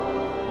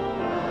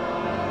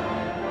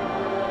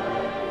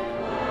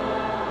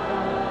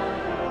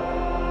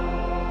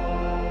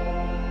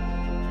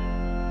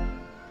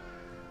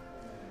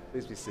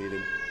Please be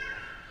seated.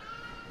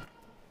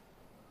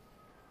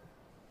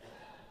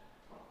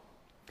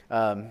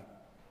 On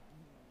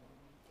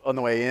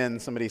the way in,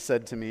 somebody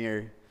said to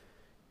me,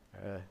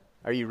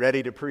 are you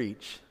ready to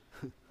preach?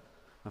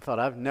 I thought,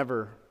 I've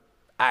never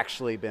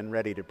actually been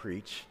ready to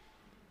preach,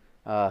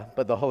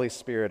 but the Holy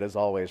Spirit is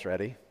always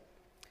ready.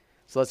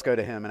 So let's go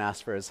to Him and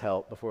ask for His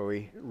help before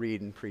we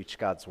read and preach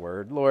God's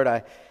Word. Lord,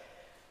 I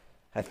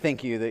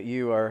thank You that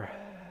You are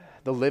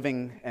the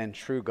living and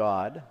true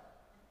God,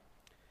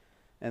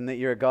 and that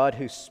You're a God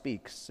who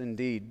speaks.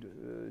 Indeed,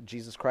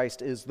 Jesus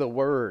Christ is the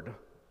Word.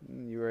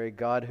 You are a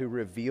God who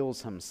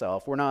reveals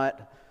Himself. We're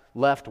not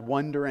left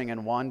wondering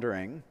and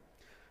wandering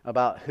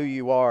about who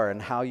You are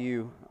and how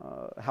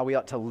we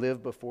ought to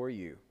live before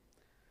You.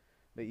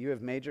 But You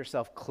have made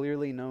Yourself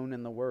clearly known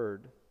in the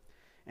Word,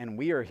 and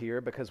we are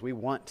here because we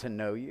want to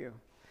know You.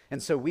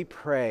 And so we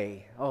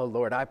pray, oh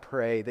Lord, I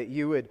pray that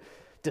You would,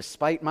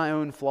 despite my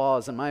own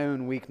flaws and my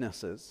own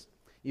weaknesses,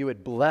 You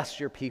would bless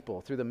Your people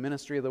through the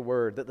ministry of the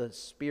Word, that the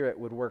Spirit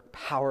would work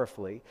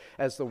powerfully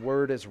as the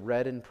Word is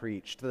read and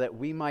preached, that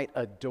we might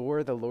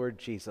adore the Lord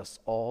Jesus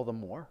all the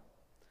more.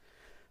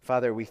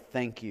 Father, we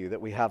thank You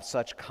that we have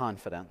such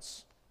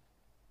confidence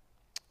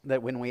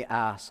that when we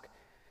ask,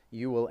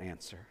 You will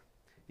answer.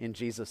 In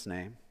Jesus'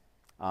 name,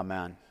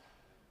 amen.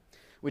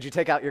 Would you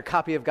take out your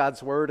copy of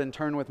God's Word and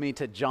turn with me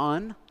to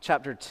John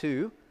chapter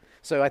 2?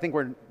 So I think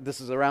this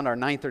is around our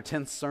 9th or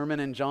 10th sermon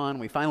in John.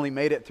 We finally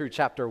made it through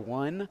chapter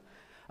 1.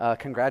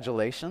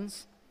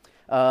 Congratulations.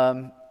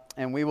 And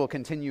we will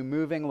continue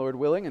moving, Lord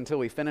willing, until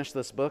we finish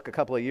this book a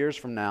couple of years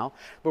from now.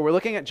 But we're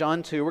looking at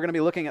John 2. We're going to be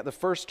looking at the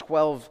first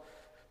 12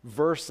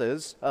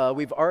 verses.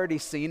 We've already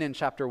seen in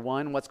chapter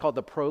 1 what's called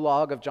the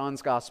prologue of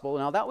John's Gospel.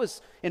 Now that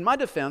was, in my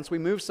defense, we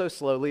moved so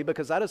slowly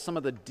because that is some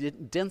of the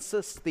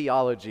densest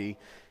theology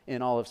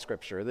in all of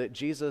Scripture, that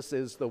Jesus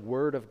is the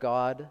Word of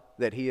God,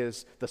 that He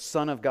is the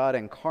Son of God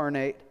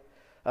incarnate.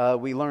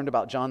 We learned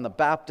about John the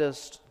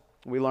Baptist.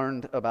 We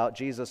learned about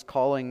Jesus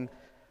calling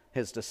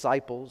His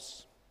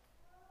disciples.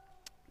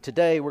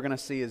 Today we're going to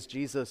see as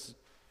Jesus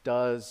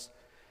does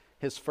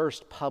His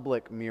first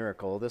public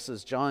miracle. This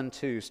is John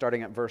 2,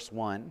 starting at verse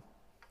 1.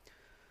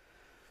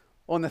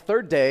 On the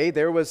third day,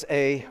 there was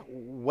a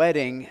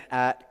wedding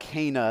at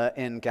Cana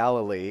in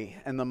Galilee,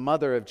 and the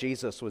mother of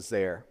Jesus was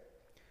there.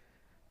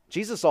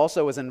 Jesus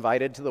also was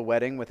invited to the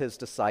wedding with His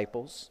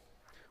disciples.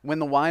 When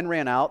the wine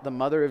ran out, the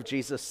mother of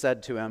Jesus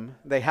said to Him,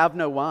 "They have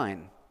no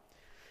wine."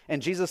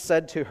 And Jesus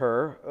said to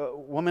her,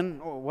 "Woman,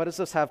 what does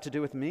this have to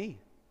do with me?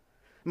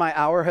 My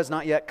hour has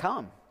not yet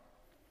come."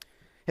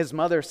 His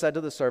mother said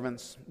to the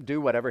servants, "Do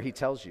whatever He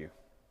tells you."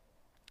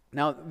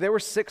 Now there were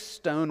 6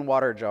 stone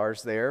water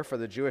jars there for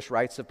the Jewish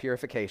rites of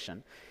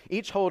purification,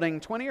 each holding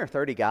 20 or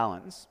 30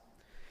 gallons.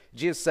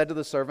 Jesus said to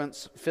the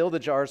servants, "Fill the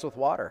jars with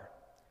water."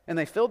 And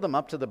they filled them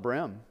up to the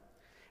brim.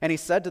 And He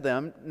said to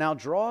them, "Now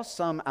draw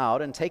some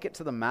out and take it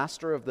to the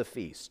master of the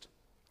feast."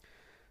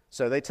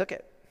 So they took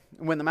it.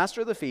 When the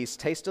master of the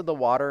feast tasted the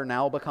water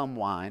now become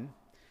wine,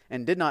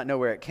 and did not know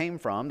where it came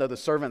from, though the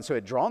servants who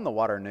had drawn the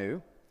water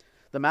knew,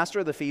 the master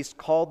of the feast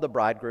called the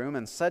bridegroom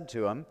and said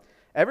to him,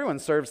 "Everyone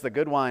serves the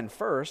good wine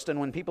first, and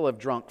when people have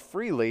drunk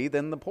freely,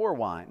 then the poor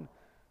wine.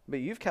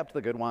 But you've kept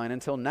the good wine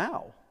until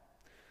now."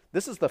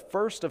 This is the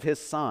first of His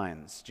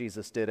signs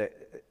Jesus did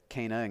at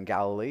Cana in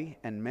Galilee,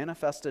 and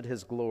manifested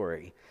His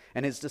glory,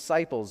 and His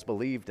disciples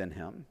believed in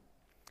Him.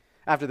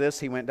 After this,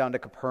 He went down to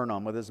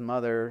Capernaum with His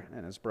mother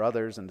and His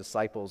brothers and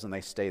disciples, and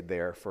they stayed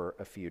there for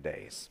a few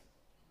days.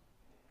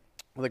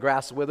 The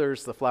grass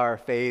withers, the flower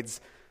fades,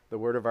 the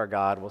word of our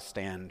God will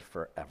stand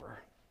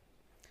forever.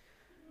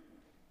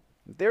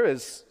 There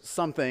is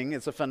something,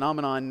 it's a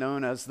phenomenon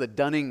known as the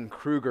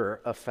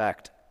Dunning-Kruger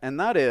effect, and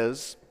that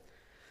is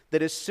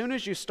that as soon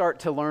as you start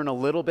to learn a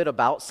little bit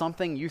about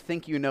something, you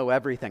think you know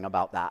everything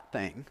about that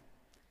thing.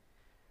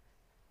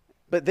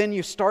 But then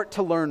you start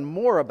to learn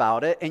more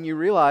about it, and you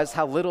realize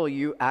how little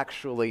you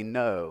actually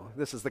know.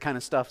 This is the kind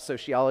of stuff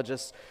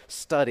sociologists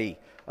study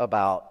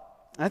about.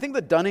 I think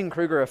the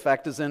Dunning-Kruger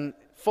effect is in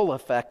full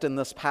effect in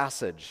this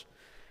passage.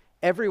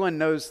 Everyone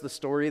knows the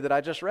story that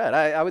I just read.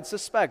 I would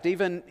suspect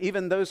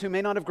even those who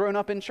may not have grown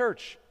up in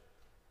church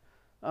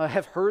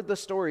have heard the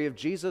story of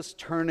Jesus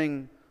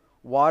turning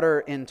water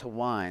into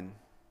wine.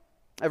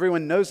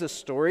 Everyone knows this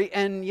story,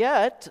 and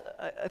yet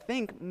I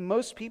think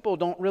most people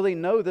don't really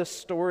know this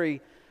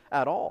story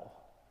at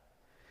all.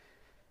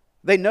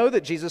 They know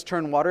that Jesus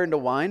turned water into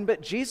wine,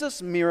 but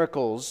Jesus'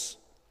 miracles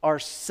are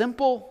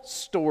simple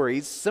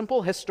stories,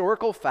 simple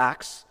historical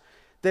facts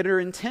that are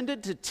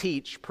intended to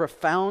teach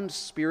profound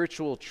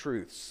spiritual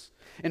truths.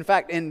 In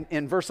fact,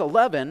 in verse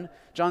 11,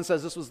 John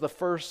says this was the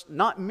first,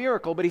 not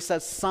miracle, but he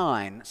says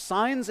sign.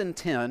 Signs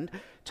intend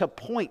to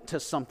point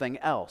to something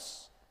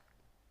else.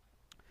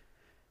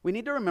 We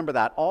need to remember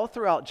that all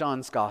throughout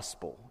John's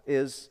gospel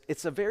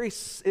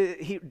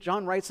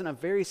John writes in a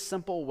very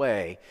simple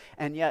way,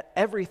 and yet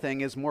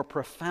everything is more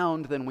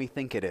profound than we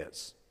think it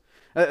is.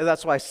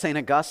 That's why St.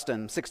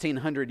 Augustine,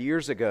 1600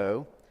 years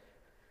ago,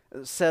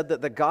 said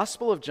that the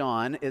Gospel of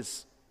John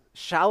is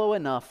shallow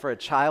enough for a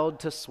child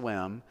to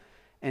swim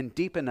and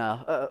deep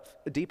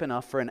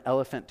enough for an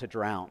elephant to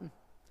drown.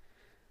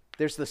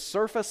 There's the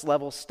surface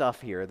level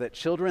stuff here that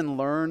children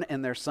learn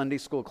in their Sunday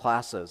school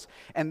classes.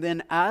 And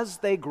then as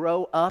they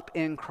grow up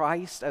in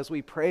Christ, as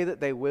we pray that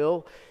they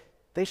will,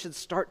 they should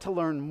start to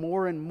learn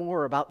more and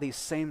more about these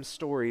same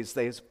stories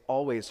they've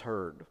always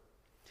heard.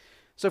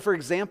 So for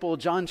example,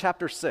 John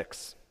chapter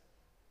 6.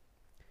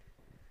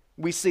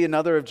 We see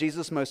another of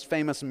Jesus' most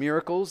famous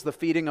miracles, the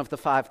feeding of the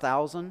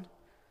 5,000.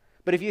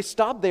 But if you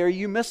stop there,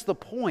 you miss the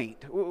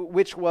point,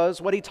 which was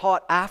what he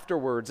taught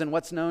afterwards in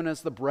what's known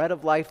as the Bread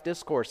of Life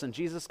discourse. And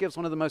Jesus gives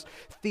one of the most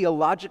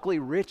theologically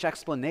rich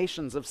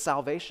explanations of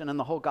salvation in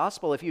the whole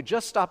gospel. If you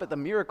just stop at the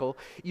miracle,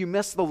 you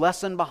miss the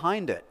lesson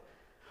behind it.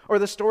 Or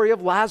the story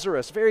of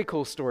Lazarus, very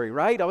cool story,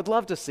 right? I would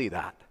love to see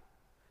that.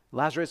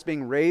 Lazarus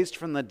being raised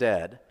from the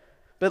dead.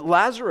 But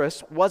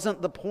Lazarus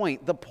wasn't the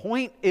point. The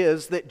point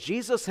is that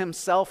Jesus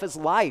himself is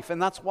life.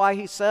 And that's why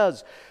he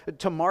says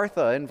to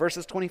Martha in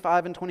verses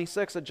 25 and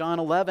 26 of John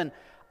 11,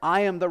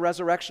 I am the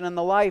resurrection and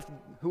the life.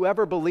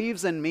 Whoever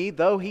believes in me,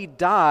 though he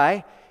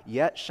die,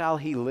 yet shall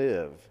he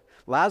live.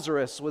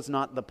 Lazarus was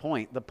not the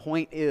point. The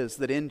point is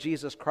that in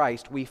Jesus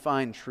Christ we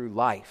find true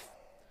life.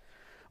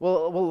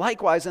 Well,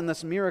 likewise in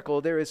this miracle,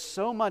 there is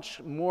so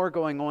much more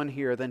going on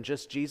here than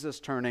just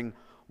Jesus turning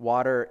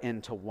water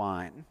into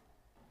wine.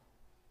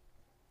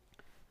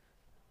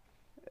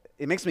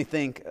 It makes me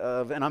think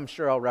of, and I'm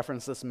sure I'll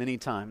reference this many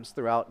times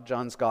throughout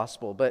John's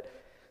gospel, but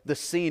the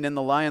scene in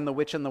The Lion, the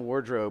Witch, and the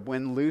Wardrobe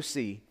when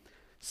Lucy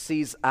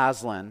sees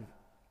Aslan.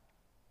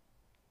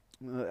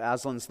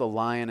 Aslan's the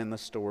lion in the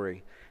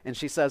story. And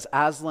she says,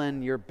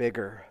 Aslan, you're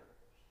bigger.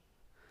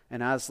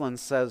 And Aslan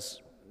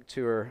says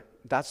to her,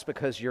 that's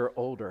because you're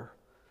older.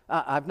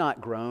 I've not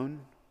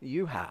grown,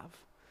 you have.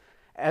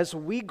 As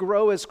we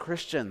grow as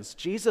Christians,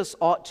 Jesus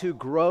ought to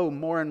grow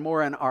more and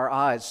more in our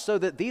eyes so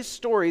that these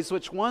stories,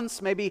 which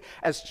once maybe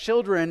as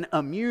children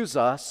amuse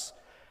us,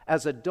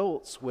 as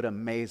adults would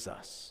amaze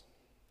us.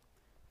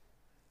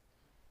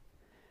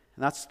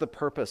 And that's the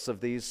purpose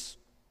of these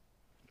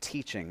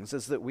teachings,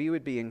 is that we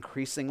would be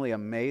increasingly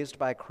amazed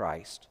by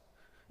Christ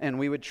and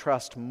we would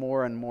trust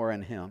more and more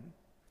in Him.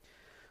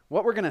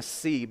 What we're going to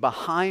see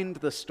behind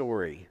the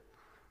story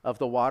of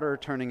the water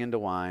turning into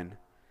wine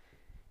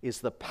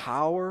is the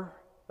power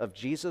of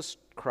Jesus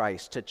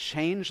Christ to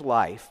change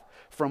life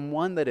from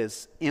one that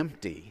is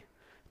empty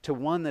to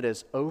one that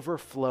is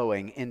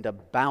overflowing into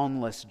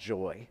boundless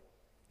joy.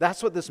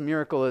 That's what this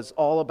miracle is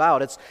all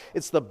about.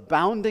 It's the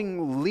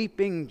bounding,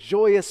 leaping,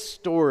 joyous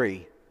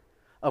story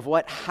of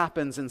what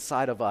happens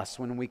inside of us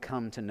when we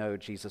come to know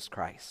Jesus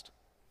Christ.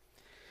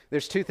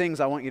 There's two things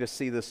I want you to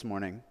see this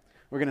morning.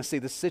 We're going to see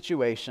the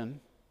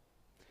situation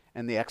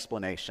and the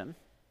explanation.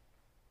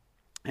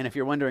 And if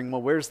you're wondering,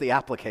 well, where's the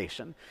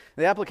application?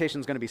 The application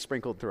is going to be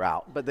sprinkled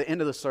throughout, but the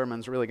end of the sermon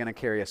is really going to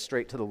carry us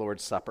straight to the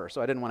Lord's Supper.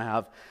 So I didn't want to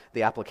have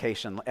the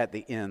application at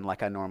the end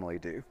like I normally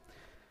do.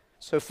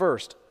 So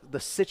first, the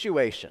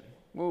situation.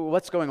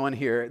 What's going on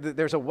here?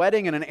 There's a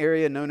wedding in an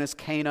area known as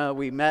Cana.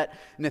 We met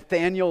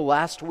Nathanael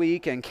last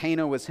week, and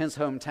Cana was his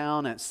hometown.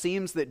 And it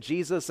seems that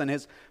Jesus and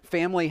his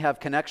family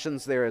have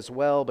connections there as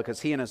well,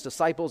 because he and his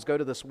disciples go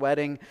to this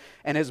wedding,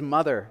 and his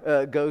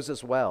mother goes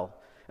as well.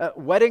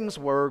 Weddings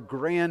were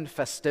grand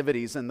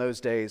festivities in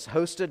those days,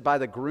 hosted by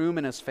the groom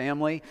and his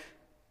family,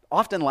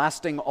 often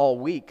lasting all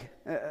week.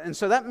 And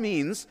so that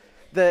means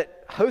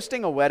that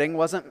hosting a wedding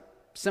wasn't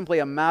simply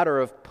a matter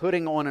of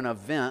putting on an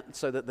event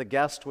so that the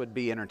guest would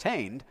be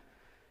entertained.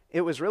 It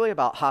was really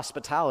about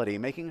hospitality,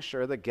 making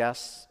sure the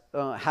guests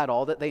had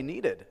all that they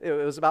needed. It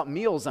was about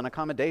meals and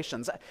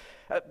accommodations.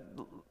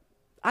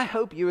 I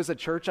hope you as a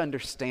church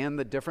understand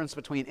the difference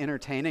between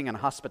entertaining and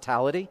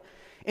hospitality.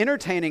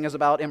 Entertaining is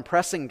about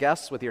impressing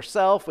guests with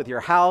yourself, with your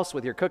house,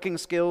 with your cooking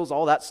skills,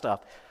 all that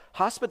stuff.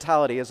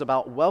 Hospitality is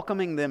about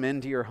welcoming them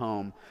into your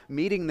home,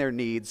 meeting their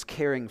needs,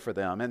 caring for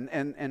them.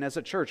 And as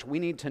a church, we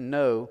need to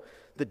know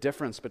the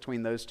difference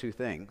between those two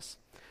things.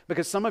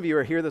 Because some of you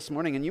are here this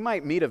morning and you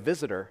might meet a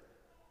visitor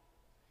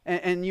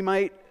and you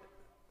might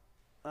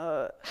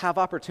have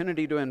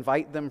opportunity to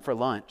invite them for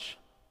lunch.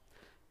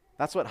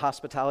 That's what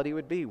hospitality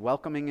would be,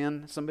 welcoming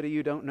in somebody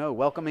you don't know,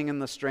 welcoming in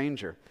the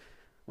stranger.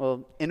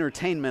 Well,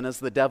 entertainment is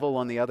the devil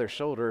on the other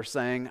shoulder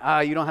saying,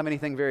 you don't have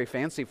anything very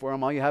fancy for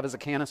them. All you have is a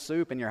can of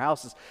soup and your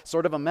house is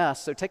sort of a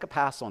mess, so take a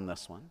pass on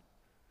this one.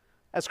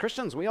 As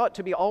Christians, we ought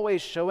to be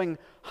always showing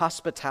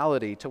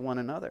hospitality to one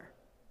another.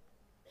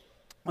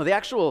 Well, the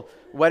actual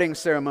wedding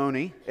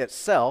ceremony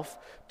itself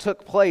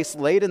took place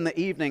late in the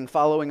evening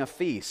following a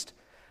feast.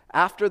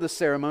 After the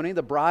ceremony,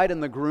 the bride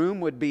and the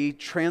groom would be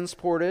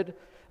transported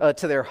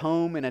to their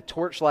home in a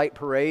torchlight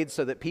parade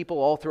so that people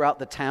all throughout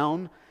the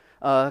town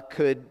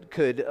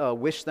could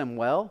wish them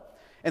well.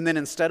 And then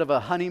instead of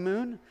a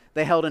honeymoon,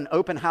 they held an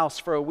open house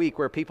for a week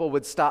where people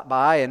would stop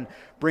by and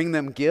bring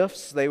them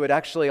gifts. They would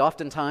actually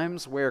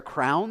oftentimes wear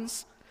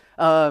crowns,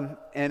 and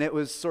it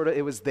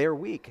was their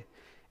week.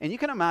 And you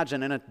can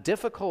imagine in a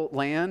difficult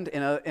land,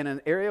 in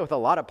an area with a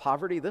lot of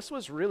poverty, this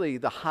was really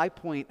the high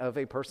point of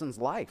a person's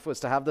life,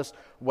 was to have this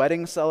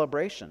wedding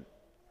celebration.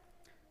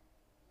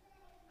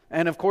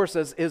 And of course,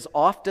 as is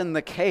often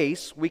the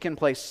case, we can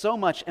place so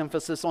much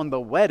emphasis on the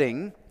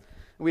wedding,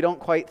 we don't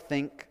quite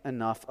think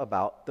enough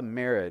about the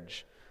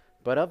marriage.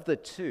 But of the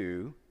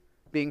two,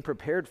 being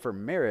prepared for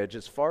marriage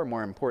is far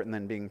more important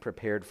than being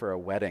prepared for a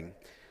wedding.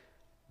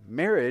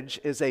 Marriage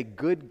is a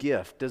good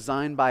gift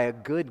designed by a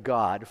good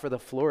God for the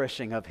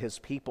flourishing of His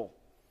people.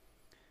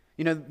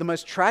 You know, the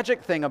most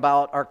tragic thing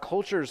about our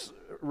culture's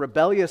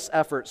rebellious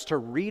efforts to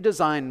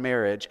redesign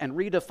marriage and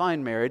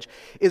redefine marriage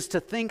is to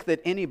think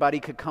that anybody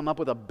could come up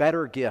with a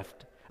better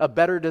gift, a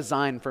better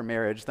design for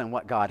marriage than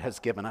what God has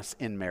given us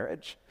in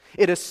marriage.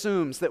 It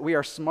assumes that we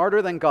are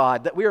smarter than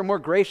God, that we are more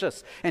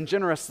gracious and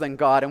generous than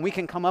God, and we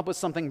can come up with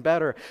something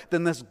better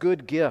than this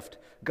good gift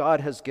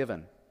God has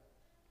given.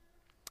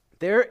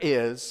 There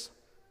is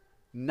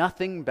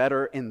nothing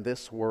better in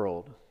this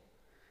world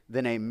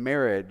than a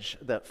marriage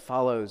that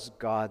follows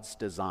God's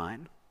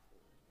design.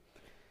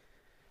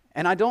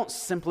 And I don't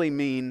simply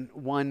mean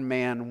one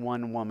man,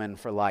 one woman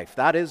for life.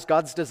 That is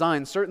God's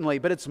design, certainly,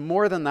 but it's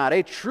more than that.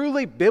 A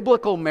truly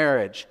biblical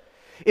marriage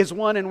is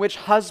one in which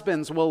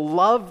husbands will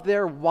love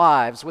their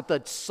wives with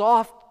the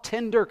soft,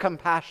 tender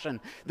compassion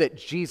that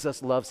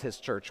Jesus loves His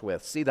church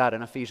with. See that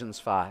in Ephesians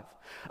 5.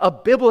 A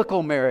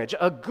biblical marriage,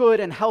 a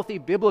good and healthy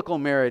biblical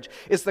marriage,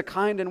 is the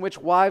kind in which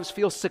wives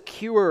feel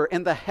secure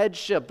in the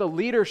headship, the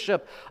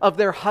leadership of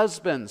their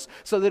husbands,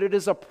 so that it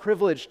is a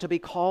privilege to be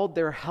called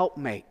their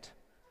helpmate.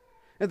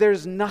 And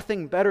there's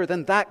nothing better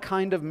than that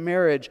kind of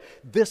marriage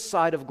this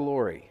side of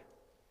glory.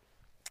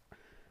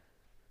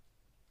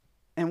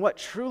 And what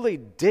truly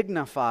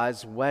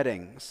dignifies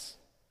weddings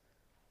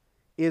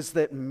is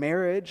that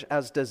marriage,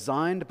 as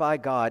designed by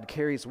God,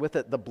 carries with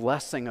it the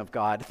blessing of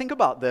God. Think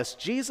about this.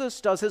 Jesus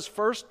does His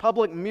first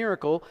public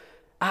miracle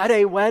at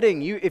a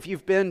wedding. If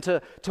you've been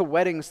to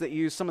weddings that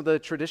use some of the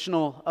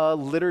traditional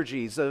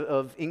liturgies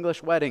of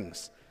English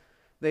weddings,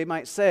 they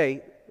might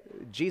say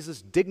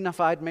Jesus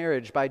dignified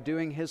marriage by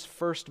doing His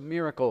first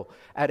miracle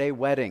at a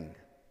wedding.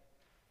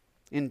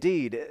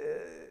 Indeed,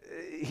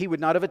 He would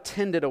not have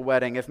attended a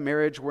wedding if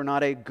marriage were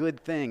not a good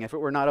thing, if it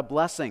were not a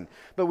blessing.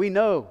 But we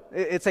know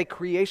it's a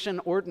creation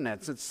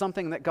ordinance. It's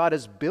something that God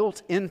has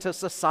built into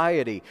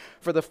society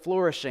for the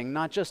flourishing,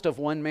 not just of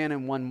one man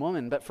and one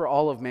woman, but for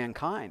all of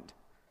mankind.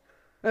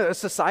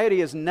 Society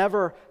is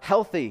never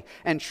healthy,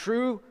 and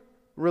true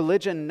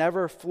religion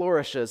never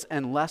flourishes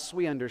unless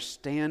we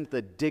understand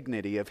the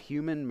dignity of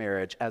human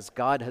marriage as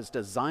God has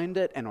designed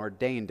it and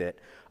ordained it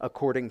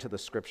according to the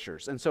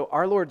Scriptures. And so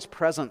our Lord's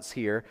presence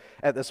here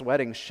at this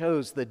wedding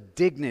shows the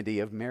dignity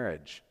of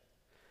marriage.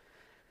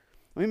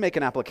 Let me make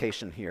an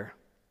application here.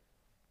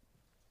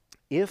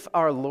 If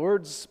our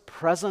Lord's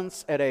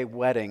presence at a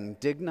wedding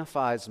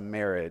dignifies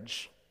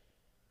marriage,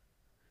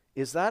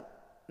 is that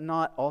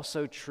not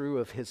also true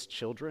of His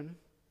children?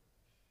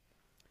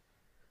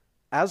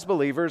 As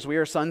believers, we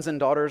are sons and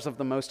daughters of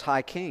the Most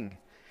High King.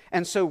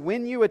 And so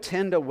when you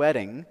attend a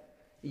wedding,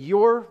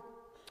 your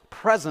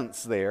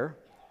presence there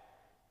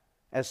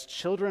as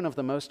children of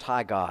the Most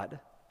High God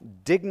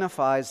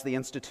dignifies the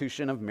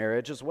institution of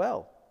marriage as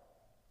well.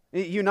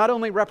 You not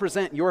only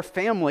represent your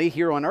family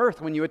here on earth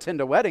when you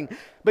attend a wedding,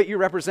 but you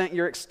represent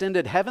your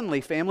extended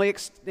heavenly family,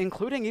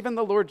 including even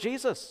the Lord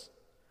Jesus.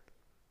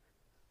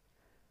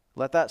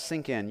 Let that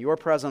sink in. Your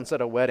presence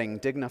at a wedding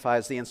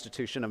dignifies the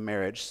institution of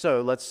marriage.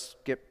 So let's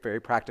get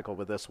very practical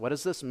with this. What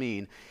does this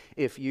mean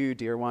if you,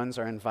 dear ones,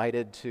 are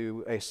invited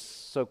to a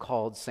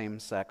so-called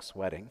same-sex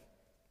wedding?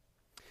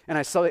 And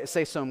I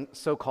say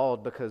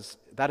so-called because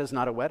that is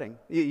not a wedding.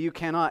 You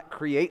cannot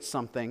create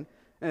something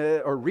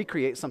or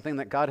recreate something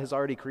that God has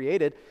already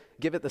created,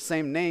 give it the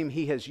same name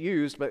He has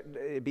used, but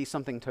it be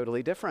something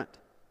totally different.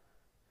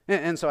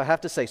 And so I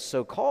have to say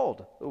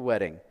so-called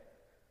wedding.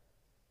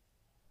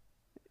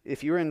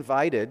 If you're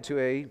invited to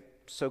a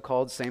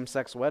so-called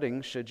same-sex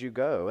wedding, should you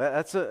go?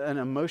 That's an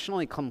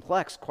emotionally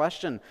complex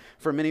question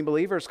for many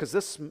believers because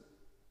this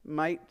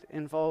might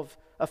involve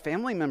a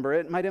family member.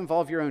 It might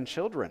involve your own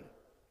children.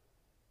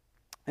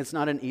 It's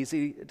not an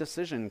easy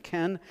decision.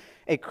 Can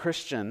a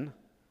Christian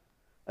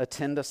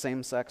attend a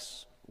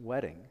same-sex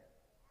wedding?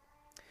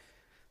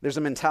 There's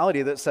a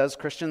mentality that says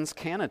Christians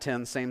can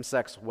attend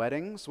same-sex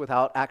weddings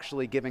without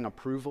actually giving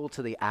approval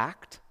to the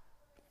act.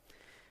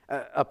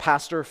 A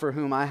pastor for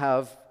whom I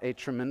have a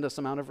tremendous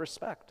amount of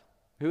respect,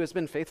 who has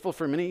been faithful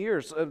for many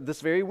years,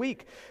 this very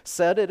week,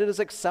 said it is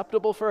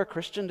acceptable for a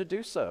Christian to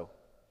do so,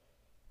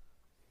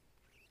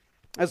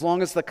 as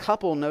long as the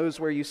couple knows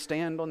where you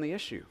stand on the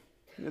issue.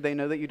 They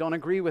know that you don't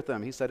agree with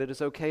them. He said it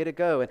is okay to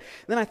go. And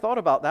then I thought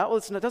about that. Well,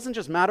 it doesn't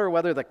just matter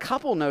whether the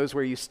couple knows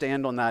where you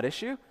stand on that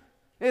issue.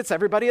 It's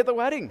everybody at the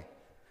wedding.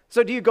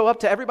 So do you go up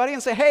to everybody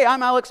and say, hey,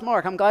 I'm Alex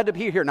Mark. I'm glad to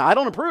be here. Now, I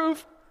don't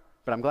approve,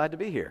 but I'm glad to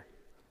be here.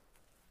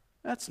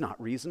 That's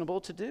not reasonable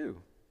to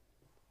do.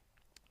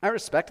 I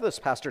respect this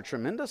pastor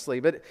tremendously,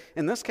 but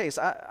in this case,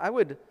 I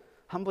would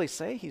humbly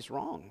say he's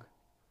wrong.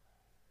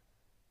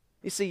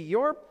 You see,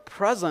 your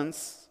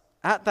presence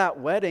at that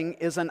wedding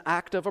is an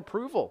act of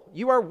approval.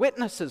 You are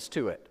witnesses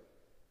to it.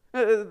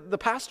 The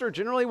pastor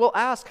generally will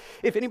ask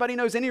if anybody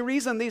knows any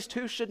reason these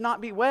two should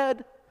not be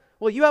wed.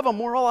 Well, you have a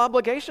moral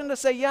obligation to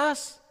say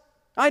yes.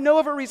 I know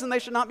of a reason they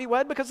should not be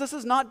wed, because this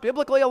is not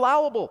biblically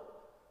allowable.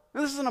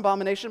 This is an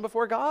abomination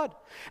before God.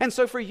 And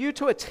so for you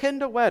to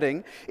attend a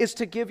wedding is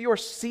to give your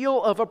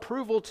seal of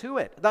approval to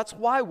it. That's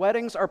why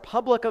weddings are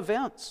public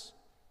events.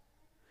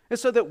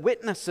 It's so that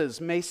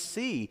witnesses may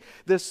see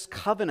this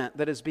covenant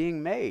that is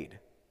being made.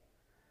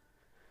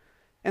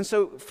 And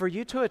so for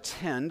you to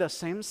attend a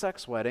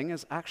same-sex wedding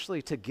is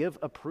actually to give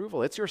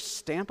approval. It's your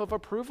stamp of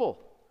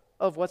approval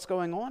of what's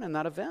going on in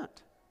that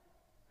event.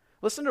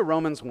 Listen to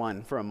Romans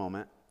 1 for a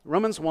moment.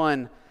 Romans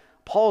 1,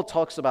 Paul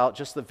talks about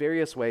just the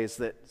various ways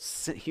that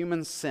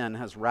human sin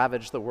has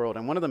ravaged the world.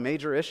 And one of the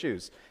major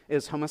issues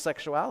is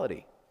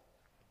homosexuality.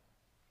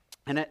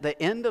 And at the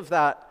end of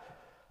that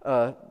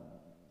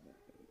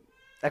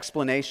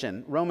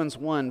explanation, Romans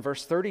 1,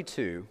 verse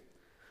 32,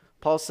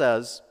 Paul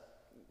says,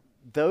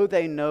 though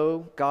they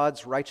know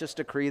God's righteous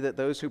decree that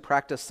those who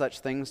practice such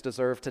things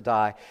deserve to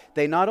die,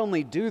 they not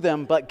only do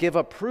them, but give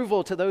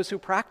approval to those who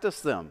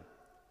practice them.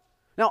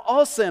 Now,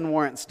 all sin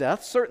warrants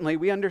death. Certainly,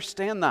 we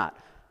understand that.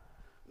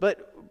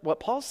 But what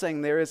Paul's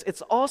saying there is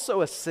it's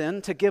also a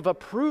sin to give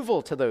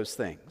approval to those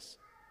things.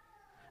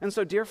 And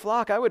so, dear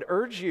flock, I would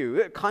urge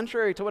you,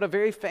 contrary to what a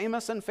very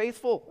famous and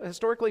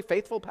historically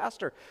faithful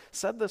pastor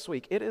said this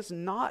week, it is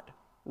not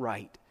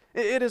right.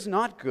 It is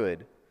not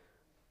good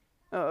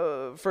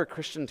for a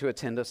Christian to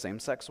attend a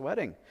same-sex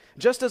wedding.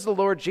 Just as the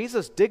Lord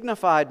Jesus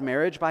dignified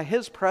marriage by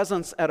his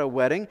presence at a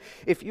wedding,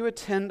 if you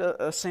attend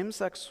a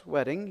same-sex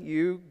wedding,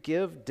 you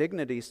give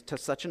dignity to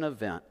such an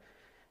event,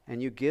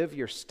 and you give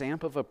your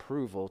stamp of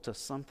approval to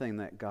something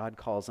that God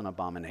calls an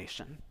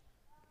abomination.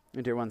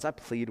 And dear ones, I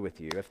plead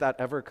with you, if that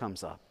ever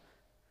comes up,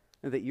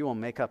 that you will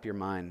make up your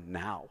mind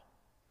now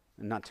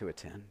and not to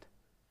attend.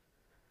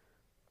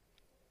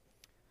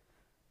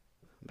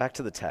 Back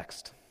to the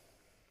text.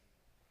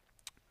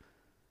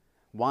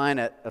 Wine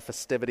at a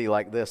festivity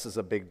like this is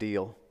a big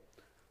deal.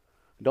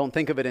 Don't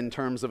think of it in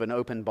terms of an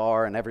open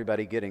bar and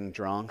everybody getting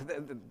drunk.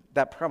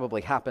 That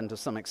probably happened to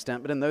some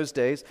extent, but in those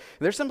days,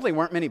 there simply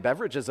weren't many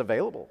beverages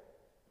available.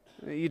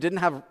 You didn't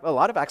have a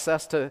lot of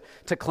access to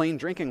clean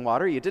drinking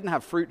water. You didn't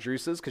have fruit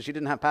juices because you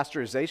didn't have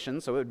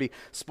pasteurization, so it would be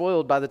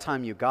spoiled by the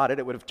time you got it.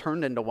 It would have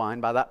turned into wine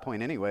by that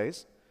point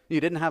anyways.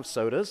 You didn't have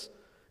sodas.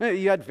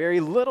 You had very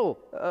little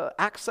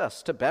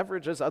access to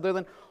beverages other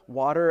than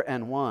water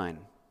and wine.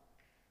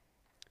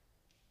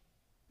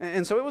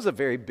 And so it was a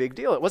very big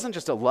deal. It wasn't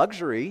just a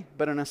luxury,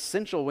 but an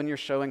essential when you're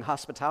showing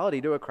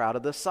hospitality to a crowd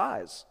of this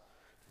size.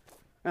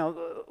 Now,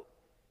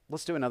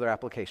 let's do another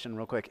application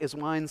real quick. Is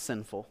wine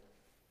sinful?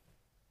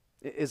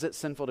 Is it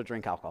sinful to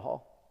drink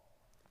alcohol?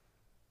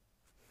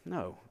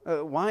 No.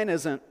 Wine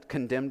isn't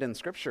condemned in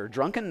Scripture.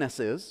 Drunkenness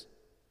is.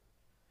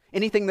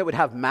 Anything that would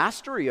have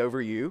mastery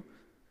over you,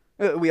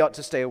 we ought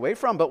to stay away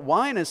from. But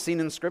wine is seen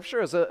in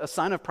Scripture as a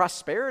sign of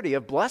prosperity,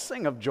 of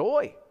blessing, of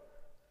joy.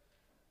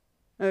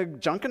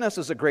 Drunkenness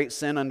is a great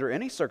sin under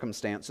any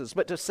circumstances,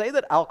 but to say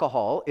that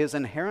alcohol is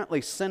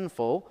inherently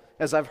sinful,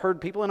 as I've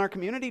heard people in our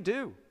community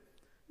do,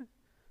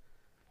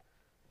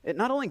 it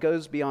not only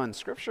goes beyond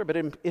Scripture, but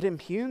it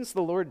impugns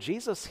the Lord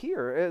Jesus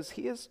here as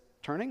he is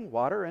turning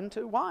water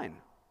into wine.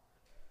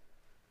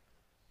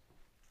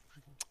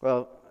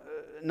 Well,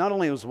 not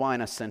only was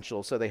wine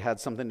essential, so they had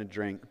something to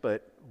drink,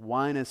 but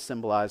wine is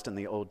symbolized in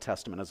the Old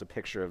Testament as a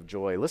picture of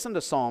joy. Listen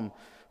to Psalm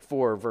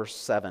 4, verse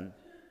 7.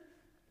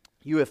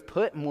 You have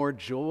put more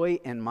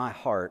joy in my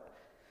heart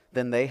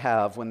than they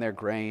have when their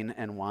grain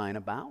and wine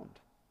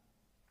abound.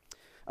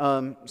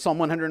 Psalm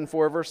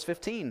 104, verse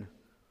 15.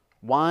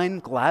 Wine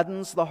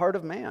gladdens the heart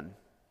of man.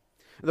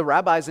 The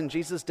rabbis in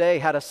Jesus' day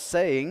had a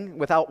saying,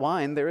 without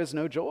wine there is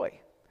no joy.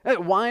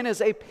 Wine is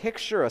a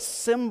picture, a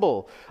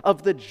symbol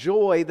of the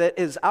joy that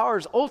is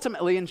ours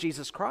ultimately in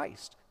Jesus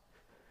Christ.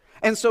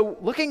 And so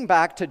looking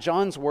back to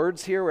John's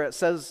words here where it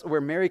says, where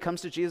Mary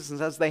comes to Jesus and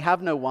says, they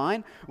have no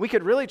wine, we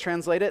could really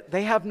translate it,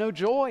 they have no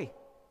joy.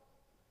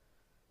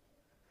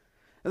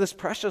 This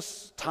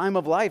precious time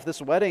of life,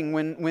 this wedding,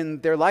 when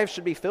their life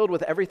should be filled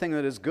with everything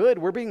that is good,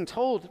 we're being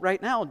told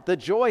right now, the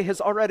joy has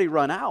already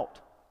run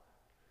out.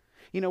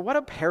 You know, what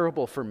a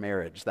parable for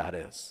marriage that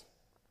is.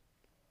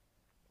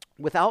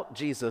 Without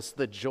Jesus,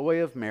 the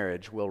joy of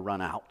marriage will run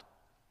out.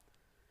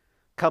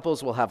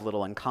 Couples will have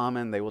little in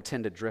common. They will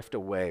tend to drift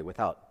away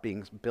without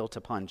being built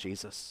upon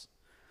Jesus.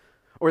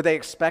 Or they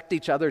expect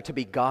each other to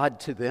be God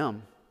to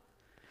them.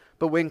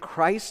 But when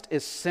Christ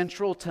is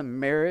central to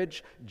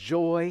marriage,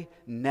 joy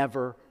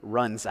never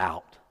runs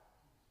out.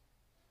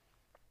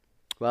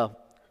 Well,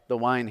 the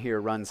wine here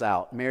runs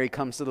out. Mary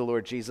comes to the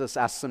Lord Jesus,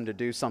 asks him to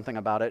do something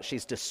about it.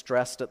 She's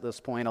distressed at this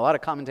point. A lot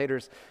of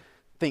commentators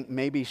think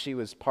maybe she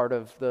was part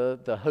of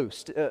the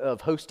host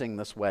of hosting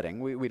this wedding.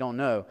 We don't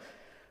know.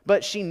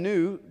 But she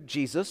knew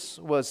Jesus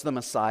was the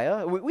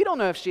Messiah. We don't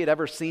know if she had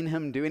ever seen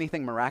him do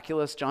anything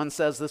miraculous. John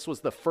says this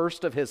was the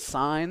first of his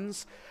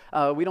signs.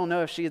 We don't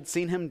know if she had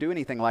seen him do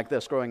anything like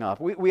this growing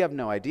up. We have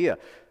no idea.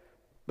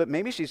 But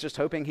maybe she's just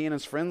hoping he and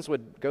his friends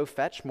would go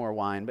fetch more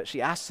wine. But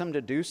she asks him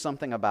to do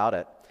something about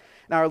it.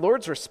 Now, our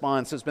Lord's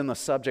response has been the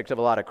subject of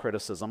a lot of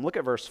criticism. Look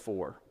at verse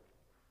 4.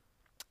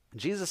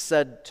 Jesus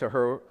said to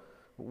her,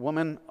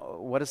 Woman,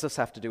 what does this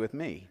have to do with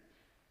me?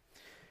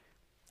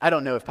 I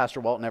don't know if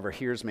Pastor Walton ever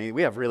hears me.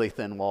 We have really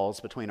thin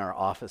walls between our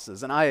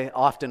offices. And I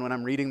often, when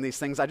I'm reading these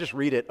things, I just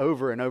read it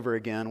over and over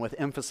again with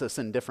emphasis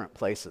in different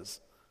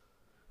places.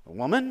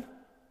 Woman,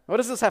 what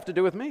does this have to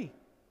do with me?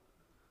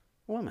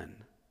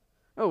 Woman,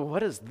 oh, what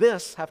does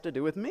this have to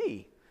do with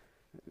me?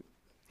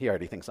 He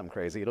already thinks I'm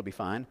crazy. It'll be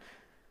fine.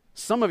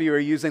 Some of you are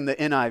using the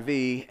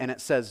NIV and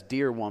it says,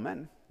 dear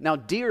woman. Now,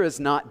 dear is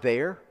not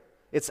there.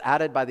 It's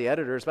added by the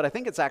editors, but I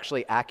think it's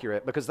actually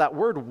accurate because that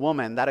word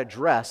woman, that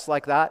address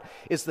like that,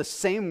 is the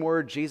same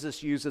word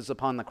Jesus uses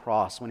upon the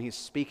cross when he's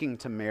speaking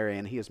to Mary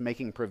and he is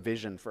making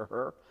provision for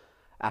her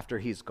after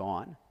he's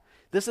gone.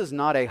 This is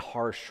not a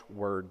harsh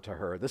word to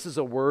her. This is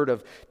a word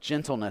of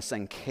gentleness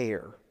and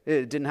care.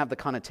 It didn't have the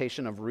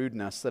connotation of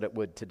rudeness that it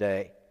would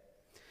today.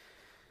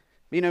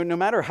 You know, no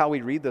matter how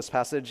we read this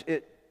passage,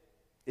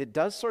 it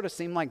does sort of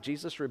seem like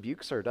Jesus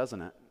rebukes her,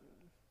 doesn't it?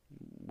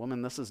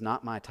 Woman, this is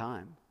not my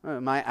time.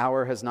 My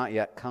hour has not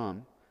yet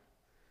come.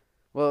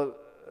 Well,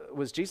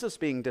 was Jesus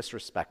being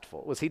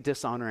disrespectful? Was he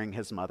dishonoring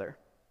his mother?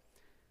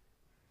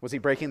 Was he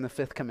breaking the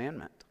fifth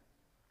commandment?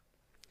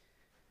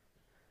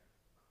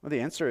 Well,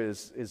 the answer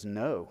is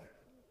no.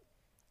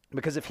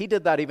 Because if he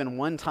did that even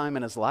one time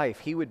in his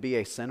life, he would be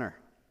a sinner.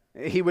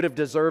 He would have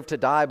deserved to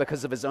die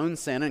because of his own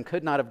sin and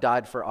could not have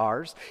died for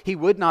ours. He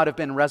would not have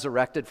been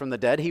resurrected from the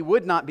dead. He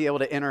would not be able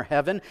to enter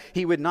heaven.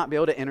 He would not be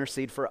able to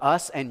intercede for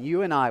us, and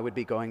you and I would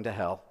be going to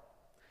hell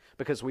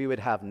because we would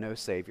have no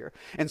Savior.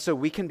 And so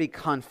we can be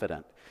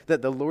confident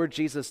that the Lord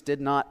Jesus did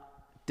not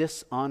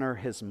dishonor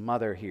his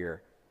mother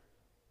here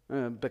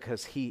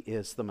because he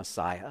is the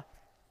Messiah.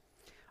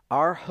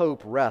 Our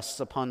hope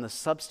rests upon the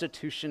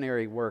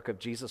substitutionary work of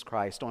Jesus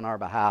Christ on our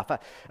behalf.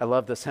 I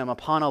love this hymn.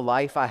 Upon a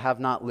life I have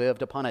not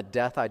lived, upon a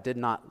death I did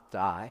not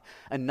die.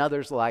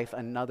 Another's life,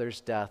 another's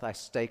death, I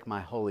stake my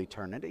whole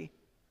eternity.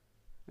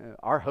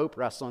 Our hope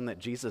rests on that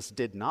Jesus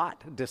did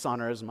not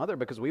dishonor his mother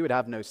because we would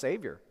have no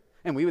Savior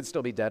and we would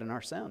still be dead in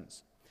our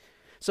sins.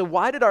 So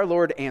why did our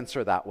Lord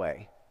answer that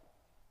way?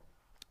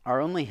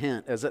 Our only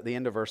hint is at the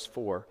end of verse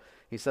 4.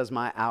 He says,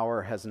 my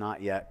hour has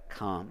not yet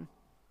come.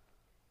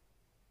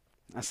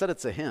 I said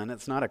it's a hint.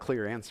 It's not a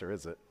clear answer,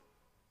 is it?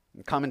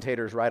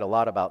 Commentators write a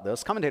lot about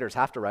this. Commentators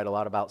have to write a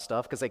lot about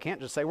stuff because they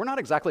can't just say, we're not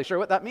exactly sure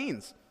what that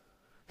means.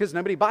 Because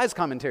nobody buys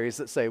commentaries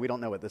that say, we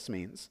don't know what this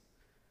means.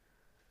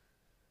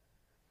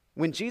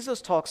 When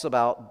Jesus talks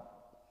about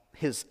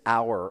his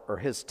hour or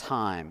his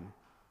time,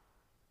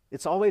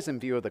 it's always in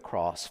view of the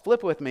cross.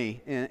 Flip with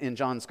me in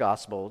John's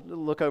Gospel.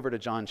 Look over to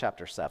John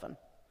chapter 7.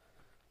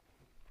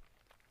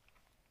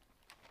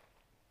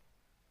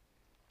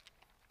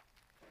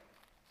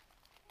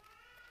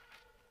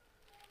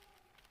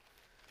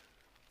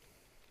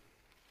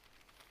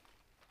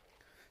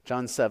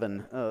 John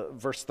 7,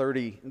 verse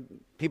 30,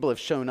 people have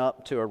shown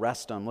up to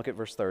arrest him. Look at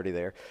verse 30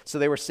 there. So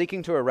they were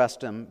seeking to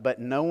arrest him, but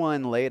no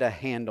one laid a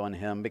hand on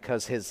him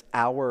because his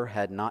hour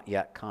had not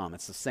yet come.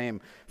 It's the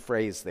same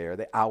phrase there,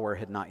 the hour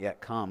had not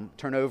yet come.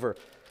 Turn over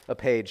a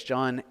page,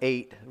 John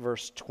 8,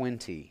 verse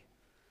 20.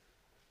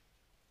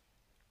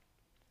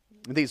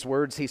 These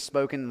words he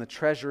spoke in the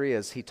treasury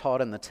as he taught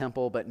in the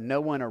temple, but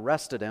no one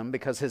arrested him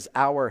because his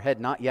hour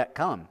had not yet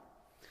come.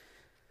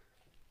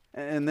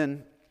 And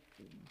then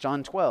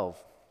John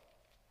 12.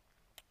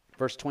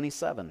 Verse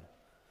 27,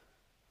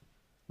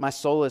 my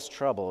soul is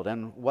troubled,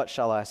 and what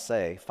shall I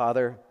say?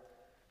 Father,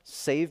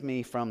 save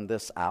me from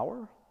this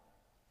hour,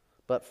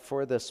 but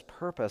for this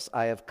purpose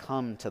I have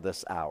come to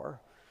this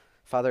hour.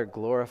 Father,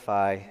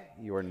 glorify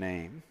your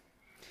name.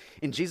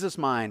 In Jesus'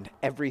 mind,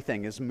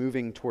 everything is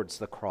moving towards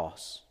the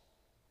cross.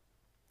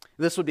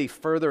 This would be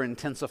further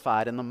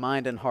intensified in the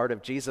mind and heart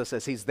of Jesus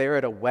as he's there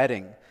at a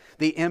wedding.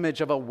 The image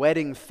of a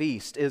wedding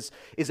feast is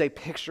a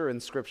picture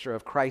in Scripture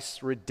of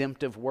Christ's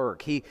redemptive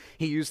work. He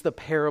used the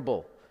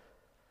parable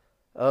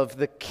of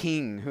the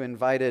king who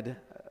invited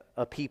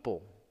a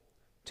people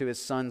to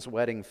his son's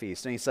wedding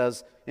feast. And he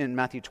says in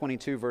Matthew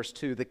 22, verse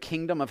 2, the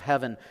kingdom of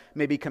heaven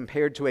may be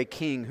compared to a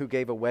king who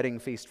gave a wedding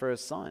feast for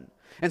his son.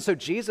 And so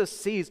Jesus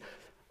sees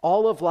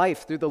all of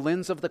life through the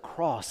lens of the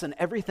cross, and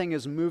everything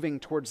is moving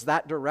towards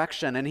that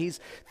direction. And he's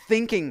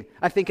thinking,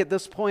 I think at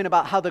this point,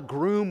 about how the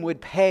groom would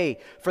pay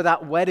for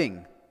that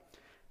wedding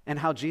and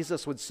how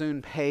Jesus would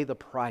soon pay the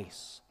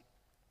price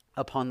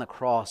upon the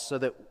cross so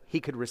that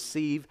he could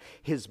receive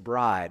his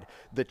bride,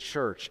 the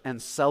church,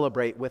 and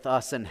celebrate with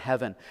us in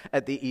heaven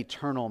at the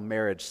eternal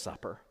marriage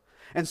supper.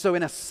 And so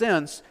in a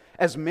sense,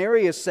 as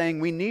Mary is saying,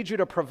 we need you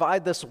to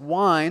provide this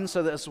wine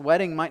so that this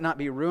wedding might not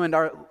be ruined,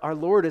 our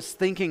Lord is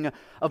thinking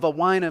of a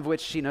wine of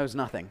which she knows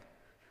nothing,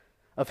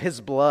 of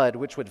his blood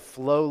which would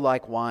flow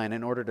like wine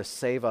in order to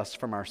save us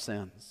from our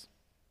sins.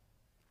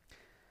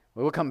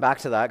 We'll come back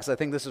to that because I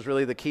think this is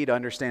really the key to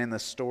understanding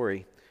this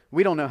story.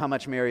 We don't know how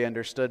much Mary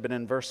understood, but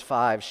in verse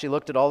 5, she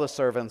looked at all the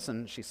servants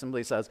and she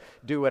simply says,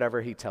 do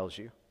whatever he tells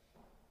you.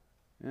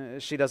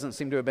 She doesn't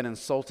seem to have been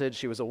insulted.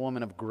 She was a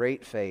woman of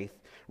great faith,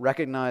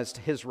 recognized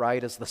his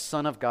right as the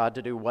Son of God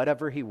to do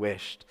whatever he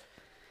wished,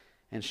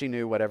 and she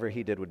knew whatever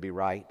he did would be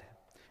right.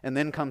 And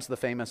then comes the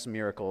famous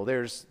miracle.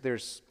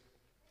 There's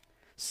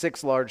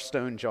 6 large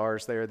stone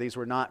jars there. These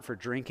were not for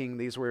drinking.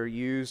 These were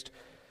used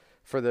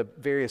for the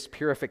various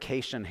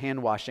purification,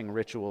 hand-washing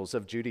rituals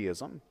of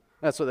Judaism.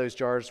 That's what those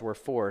jars were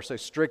for. So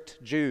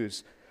strict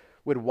Jews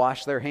would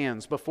wash their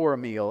hands before a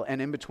meal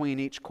and in between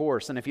each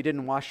course. And if you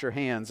didn't wash your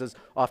hands, as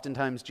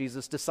oftentimes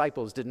Jesus'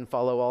 disciples didn't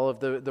follow all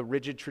of the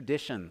rigid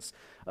traditions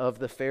of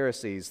the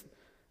Pharisees,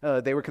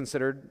 they were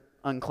considered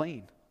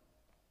unclean.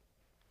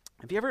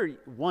 Have you ever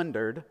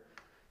wondered,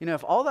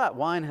 if all that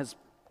wine has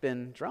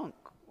been drunk,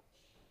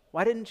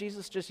 why didn't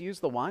Jesus just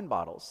use the wine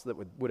bottles that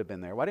would have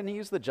been there? Why didn't he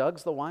use the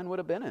jugs the wine would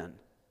have been in?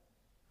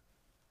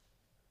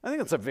 I think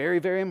that's a very,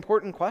 very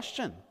important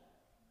question.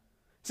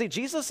 See,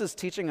 Jesus is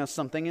teaching us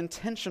something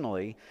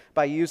intentionally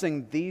by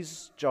using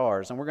these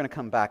jars, and we're going to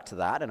come back to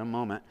that in a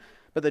moment.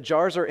 But the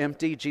jars are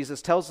empty.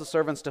 Jesus tells the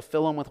servants to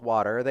fill them with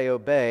water. They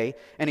obey,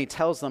 and he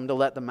tells them to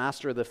let the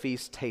master of the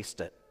feast taste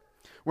it.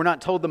 We're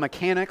not told the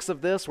mechanics of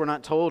this. We're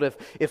not told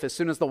if as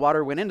soon as the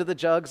water went into the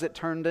jugs, it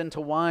turned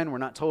into wine. We're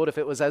not told if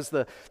it was as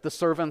the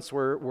servants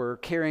were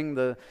carrying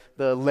the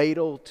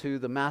ladle to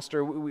the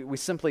master. We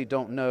simply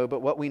don't know.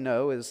 But what we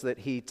know is that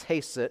he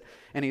tastes it,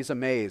 and he's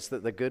amazed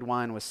that the good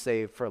wine was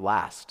saved for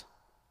last.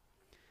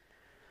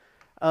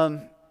 I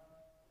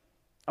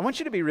want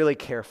you to be really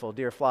careful,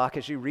 dear flock,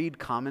 as you read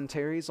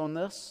commentaries on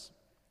this.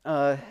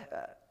 I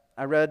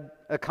read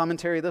a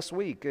commentary this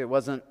week. It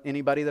wasn't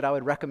anybody that I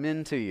would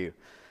recommend to you.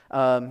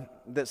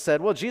 That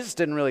said, well, Jesus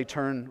didn't really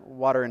turn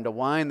water into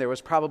wine. There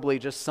was probably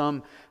just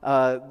there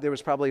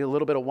was probably a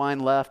little bit of wine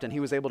left, and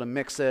he was able to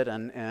mix it,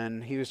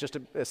 and he was just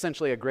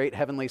essentially a great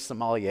heavenly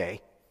sommelier.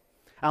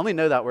 I only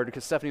know that word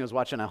because Stephanie was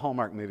watching a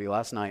Hallmark movie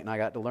last night, and I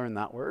got to learn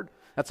that word.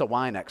 That's a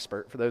wine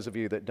expert, for those of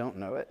you that don't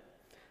know it.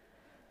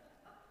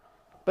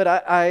 But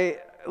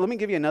let me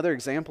give you another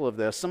example of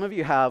this. Some of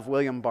you have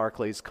William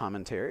Barclay's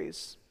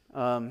commentaries.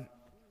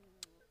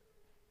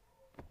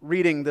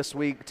 Reading this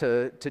week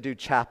to do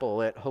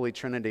chapel at Holy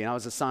Trinity, and I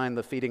was assigned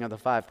the feeding of the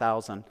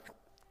 5,000.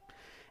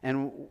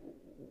 And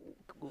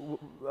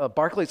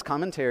Barclay's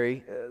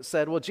commentary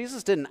said, well,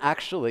 Jesus didn't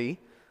actually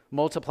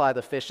multiply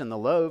the fish and the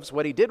loaves.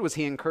 What he did was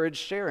he encouraged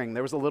sharing.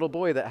 There was a little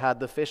boy that had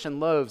the fish and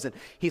loaves, and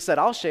he said,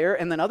 I'll share,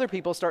 and then other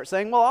people start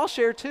saying, well, I'll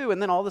share too,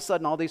 and then all of a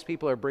sudden all these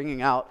people are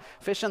bringing out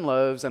fish and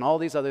loaves and all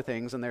these other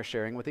things, and they're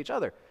sharing with each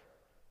other.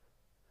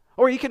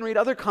 Or you can read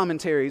other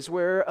commentaries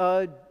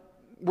where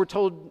we're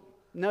told,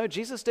 no,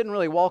 Jesus didn't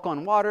really walk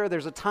on water.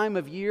 There's a time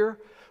of year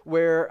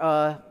where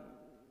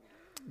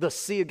the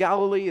Sea of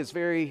Galilee is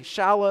very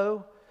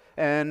shallow,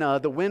 and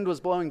the wind was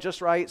blowing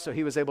just right, so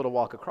he was able to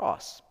walk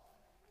across.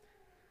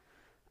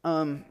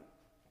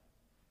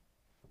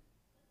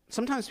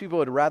 Sometimes people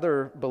would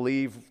rather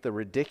believe the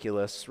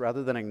ridiculous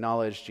rather than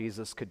acknowledge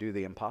Jesus could do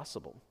the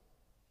impossible.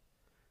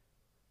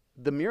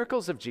 The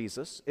miracles of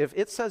Jesus, if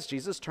it says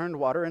Jesus turned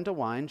water into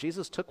wine,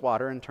 Jesus took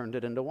water and turned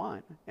it into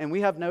wine. And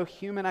we have no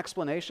human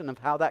explanation of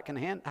how that can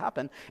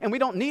happen. And we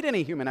don't need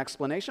any human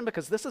explanation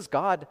because this is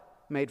God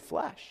made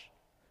flesh.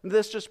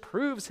 This just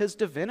proves his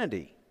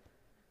divinity.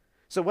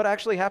 So what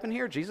actually happened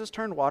here? Jesus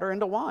turned water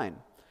into wine.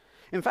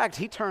 In fact,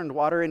 he turned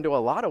water into a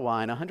lot of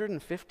wine,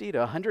 150 to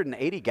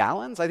 180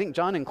 gallons. I think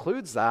John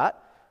includes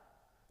that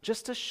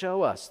just to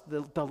show us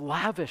the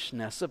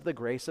lavishness of the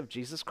grace of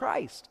Jesus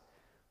Christ.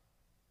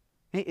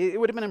 It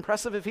would have been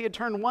impressive if he had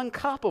turned 1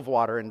 cup of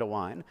water into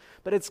wine,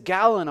 but it's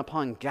gallon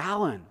upon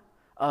gallon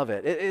of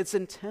it. It's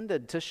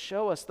intended to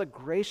show us the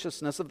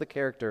graciousness of the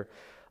character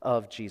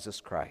of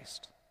Jesus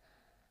Christ.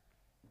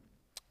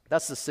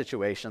 That's the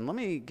situation. Let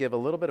me give a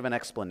little bit of an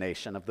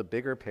explanation of the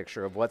bigger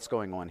picture of what's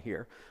going on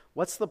here.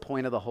 What's the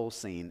point of the whole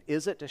scene?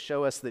 Is it to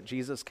show us that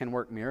Jesus can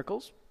work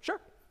miracles?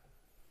 Sure.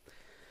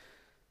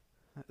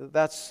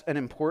 That's an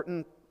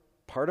important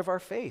part of our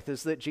faith,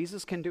 is that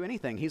Jesus can do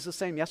anything. He's the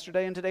same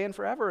yesterday and today and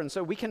forever, and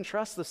so we can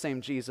trust the same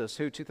Jesus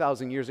who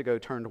 2,000 years ago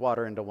turned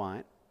water into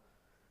wine.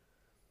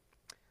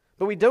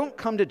 But we don't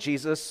come to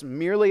Jesus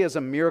merely as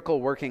a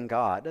miracle-working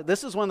God.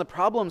 This is one of the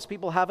problems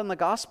people have in the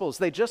Gospels.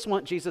 They just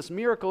want Jesus'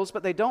 miracles,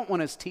 but they don't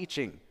want his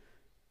teaching.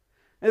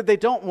 They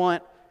don't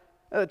want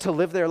to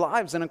live their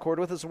lives in accord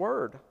with his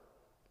word.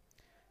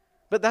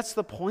 But that's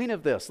the point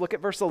of this. Look at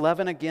verse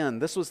 11 again.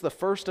 This was the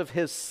first of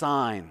his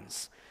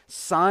signs.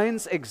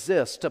 Signs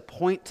exist to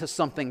point to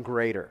something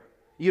greater.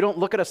 You don't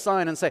look at a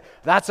sign and say,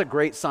 that's a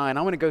great sign.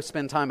 I want to go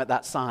spend time at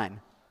that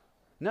sign.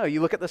 No, you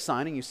look at the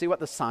sign and you see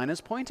what the sign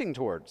is pointing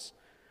towards.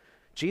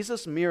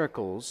 Jesus'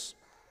 miracles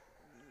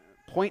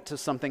point to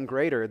something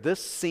greater.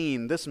 This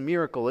scene, this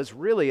miracle is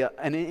really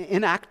an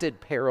enacted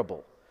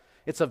parable.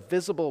 It's a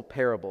visible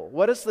parable.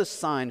 What does this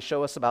sign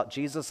show us about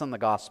Jesus and the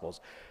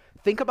Gospels?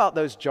 Think about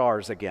those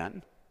jars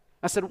again.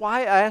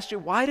 I asked you,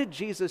 why did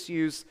Jesus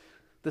use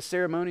the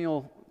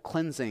ceremonial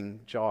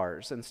cleansing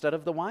jars instead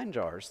of the wine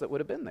jars that would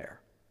have been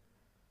there?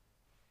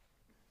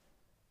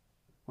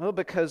 Well,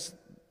 because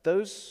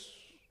those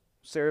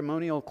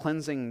ceremonial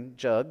cleansing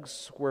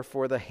jugs were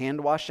for the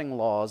hand-washing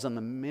laws and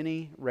the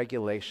many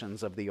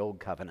regulations of the Old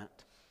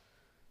Covenant.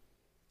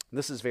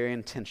 This is very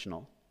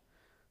intentional.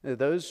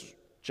 Those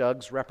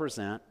jugs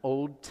represent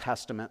Old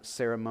Testament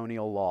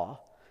ceremonial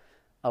law.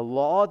 a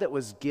law that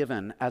was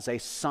given as a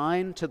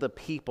sign to the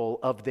people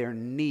of their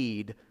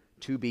need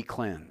to be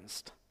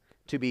cleansed,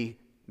 to be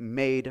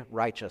made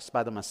righteous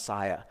by the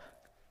Messiah.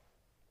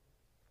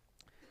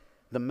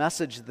 The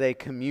message they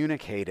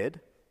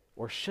communicated,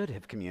 or should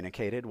have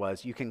communicated,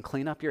 was you can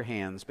clean up your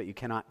hands, but you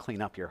cannot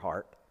clean up your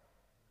heart.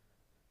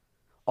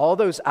 All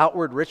those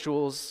outward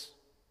rituals,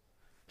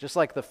 just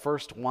like the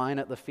first wine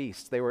at the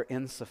feast, they were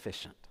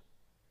insufficient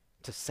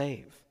to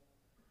save.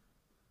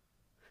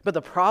 But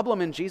the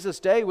problem in Jesus'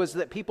 day was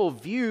that people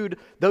viewed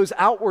those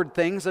outward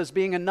things as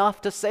being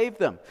enough to save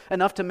them,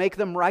 enough to make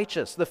them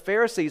righteous. The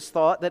Pharisees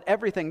thought that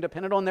everything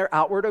depended on their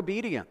outward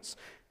obedience.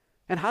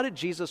 And how did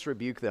Jesus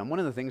rebuke them? One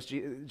of the things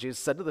Jesus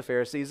said to the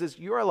Pharisees is,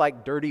 you are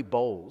like dirty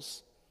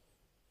bowls.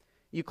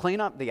 You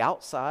clean up the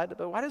outside,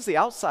 but why does the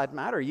outside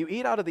matter? You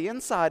eat out of the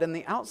inside, and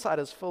the outside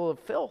is full of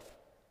filth.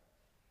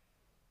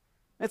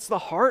 It's the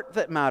heart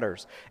that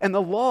matters, and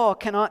the law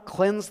cannot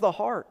cleanse the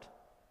heart.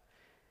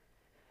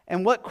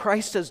 And what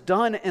Christ has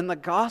done in the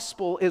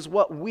gospel is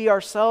what we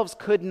ourselves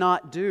could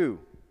not do.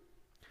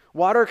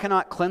 Water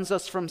cannot cleanse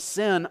us from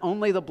sin,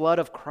 only the blood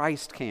of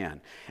Christ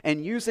can.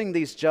 And using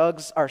these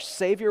jugs, our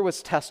Savior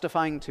was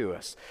testifying to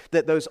us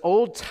that those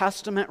Old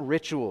Testament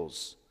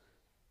rituals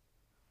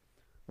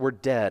were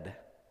dead,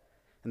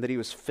 and that he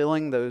was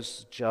filling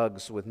those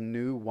jugs with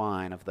new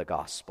wine of the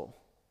gospel.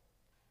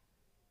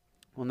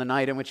 On the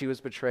night in which he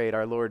was betrayed,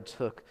 our Lord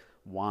took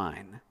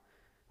wine.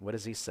 What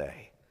does he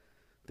say?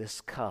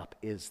 This cup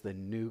is the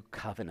new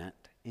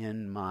covenant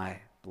in my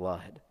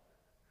blood,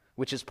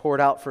 which is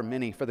poured out for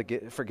many for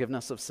the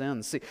forgiveness of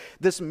sins. See,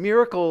 this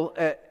miracle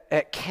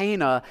at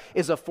Cana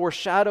is a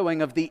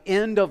foreshadowing of the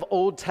end of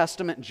Old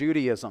Testament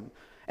Judaism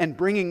and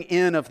bringing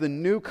in of the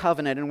new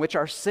covenant in which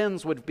our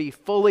sins would be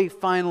fully,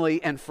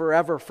 finally, and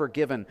forever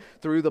forgiven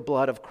through the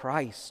blood of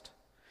Christ.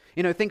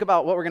 You know, think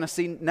about what we're going to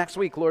see next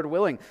week, Lord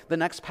willing. The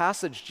next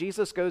passage,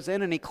 Jesus goes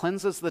in and he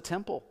cleanses the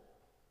temple.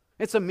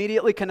 It's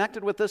immediately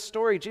connected with this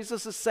story.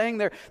 Jesus is saying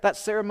there that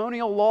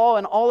ceremonial law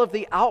and all of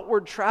the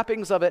outward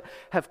trappings of it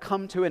have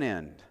come to an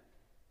end.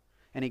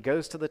 And he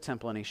goes to the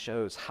temple and he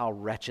shows how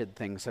wretched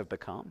things have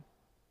become.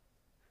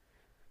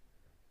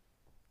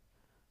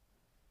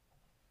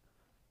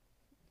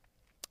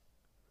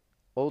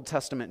 Old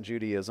Testament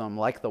Judaism,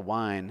 like the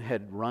wine,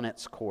 had run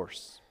its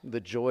course.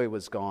 The joy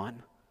was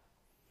gone.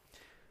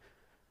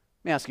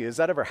 Let me ask you, has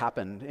that ever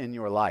happened in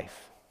your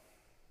life?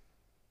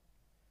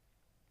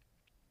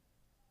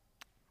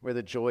 Where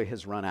the joy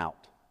has run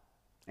out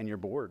and you're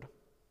bored.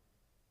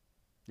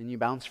 And you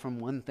bounce from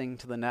one thing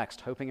to the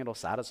next, hoping it'll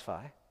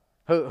satisfy,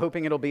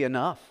 hoping it'll be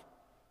enough.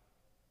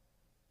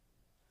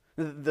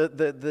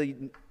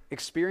 The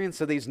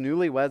experience of these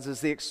newlyweds is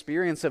the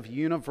experience of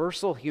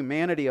universal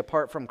humanity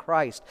apart from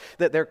Christ.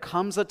 That there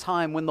comes a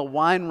time when the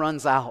wine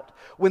runs out,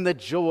 when the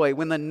joy,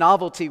 when the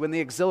novelty, when the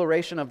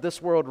exhilaration of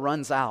this world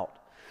runs out.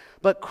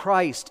 But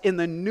Christ, in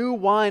the new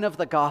wine of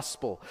the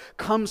gospel,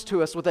 comes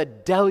to us with a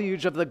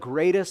deluge of the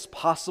greatest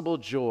possible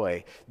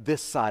joy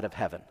this side of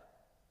heaven.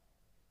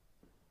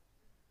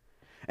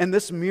 And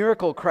this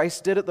miracle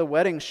Christ did at the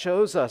wedding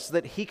shows us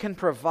that he can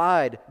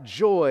provide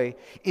joy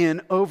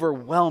in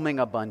overwhelming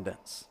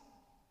abundance.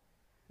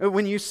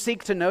 When you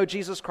seek to know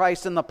Jesus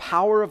Christ in the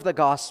power of the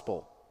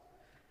gospel,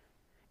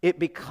 it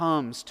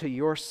becomes to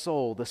your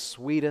soul the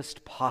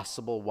sweetest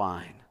possible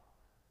wine.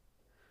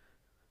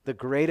 The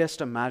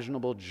greatest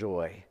imaginable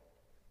joy,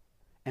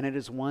 and it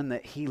is one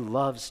that he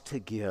loves to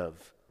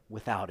give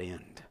without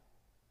end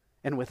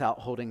and without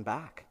holding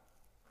back.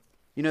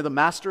 You know, the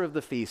master of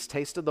the feast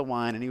tasted the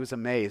wine and he was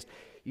amazed.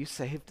 You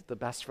saved the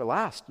best for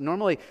last.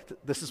 Normally,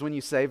 this is when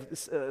you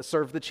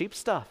serve the cheap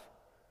stuff.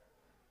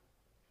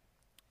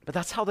 But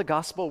that's how the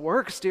gospel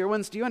works, dear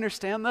ones. Do you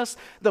understand this?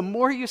 The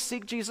more you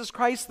seek Jesus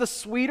Christ, the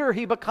sweeter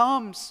he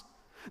becomes.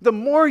 The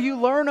more you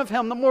learn of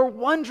him, the more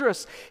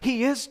wondrous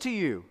he is to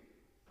you.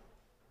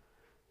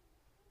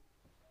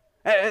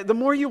 The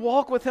more you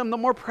walk with him, the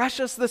more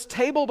precious this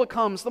table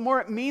becomes, the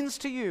more it means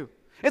to you.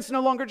 It's no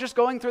longer just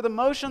going through the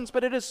motions,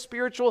 but it is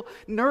spiritual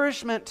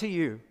nourishment to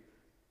you.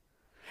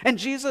 And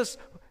Jesus,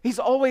 he's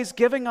always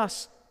giving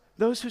us,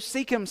 those who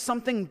seek him,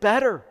 something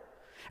better.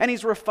 And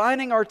he's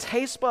refining our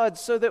taste buds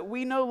so that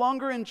we no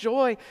longer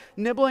enjoy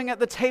nibbling at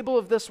the table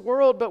of this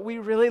world, but we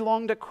really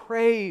long to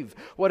crave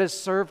what is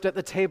served at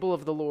the table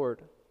of the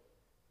Lord.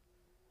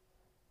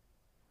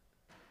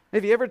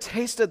 Have you ever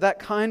tasted that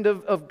kind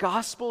of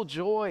gospel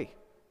joy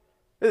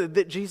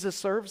that Jesus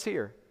serves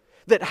here,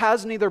 that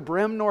has neither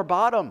brim nor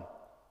bottom?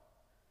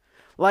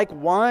 Like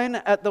wine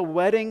at the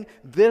wedding,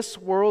 this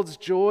world's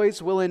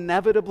joys will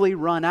inevitably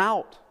run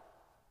out.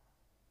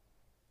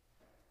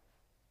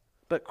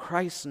 But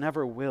Christ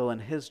never will, and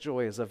his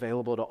joy is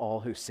available to all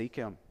who seek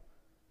him.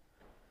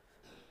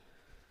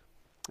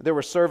 There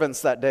were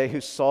servants that day who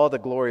saw the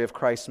glory of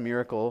Christ's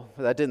miracle,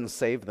 but that didn't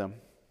save them.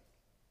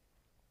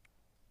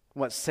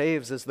 What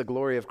saves is the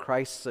glory of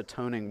Christ's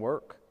atoning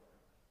work.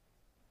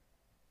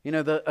 You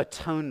know, the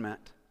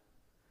atonement,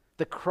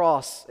 the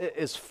cross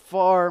is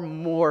far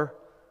more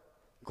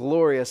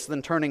glorious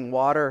than turning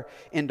water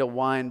into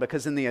wine,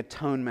 because in the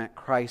atonement,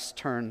 Christ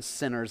turns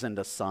sinners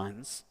into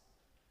sons,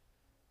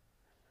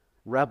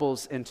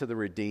 rebels into the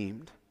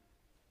redeemed,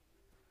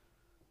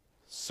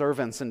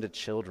 servants into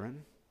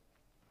children.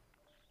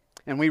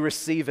 And we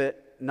receive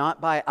it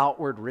not by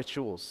outward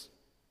rituals,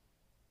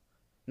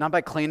 not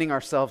by cleaning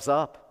ourselves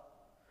up,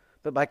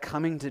 but by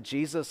coming to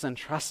Jesus and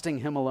trusting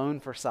Him alone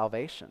for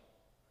salvation.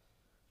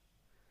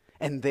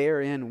 And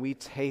therein we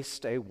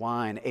taste a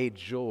wine, a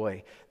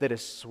joy that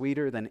is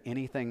sweeter than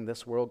anything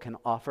this world can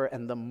offer.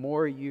 And the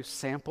more you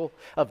sample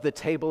of the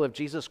table of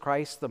Jesus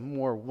Christ, the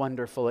more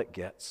wonderful it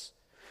gets,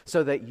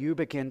 so that you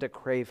begin to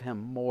crave Him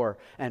more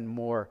and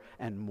more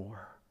and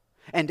more.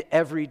 And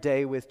every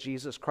day with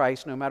Jesus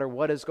Christ, no matter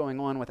what is going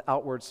on with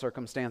outward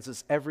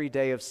circumstances, every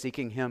day of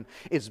seeking Him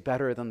is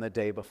better than the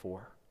day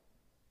before.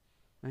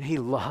 And He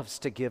loves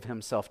to give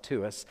Himself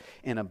to us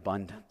in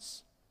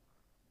abundance.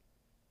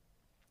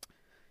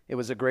 It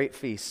was a great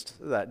feast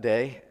that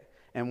day,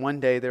 and one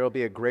day there will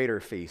be a greater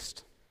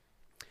feast,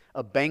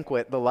 a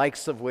banquet the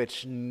likes of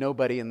which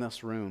nobody in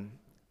this room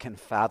can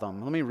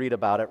fathom. Let me read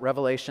about it.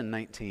 Revelation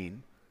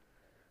 19.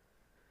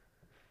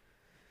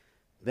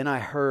 Then I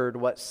heard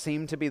what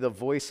seemed to be the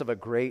voice of a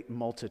great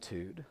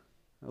multitude,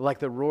 like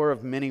the roar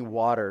of many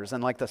waters,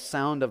 and like the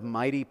sound of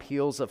mighty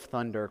peals of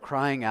thunder,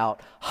 crying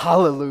out,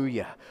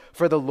 "Hallelujah!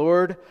 For the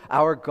Lord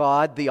our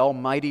God, the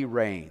Almighty,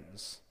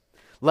 reigns.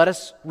 Let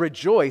us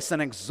rejoice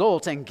and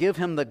exult and give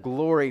Him the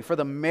glory, for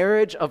the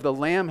marriage of the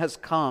Lamb has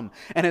come,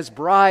 and His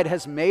bride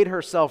has made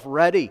herself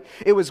ready.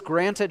 It was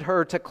granted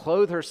her to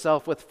clothe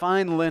herself with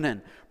fine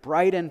linen,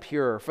 bright and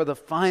pure, for the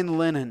fine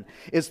linen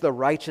is the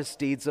righteous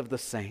deeds of the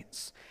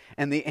saints."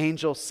 And the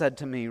angel said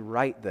to me,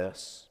 "Write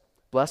this,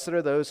 blessed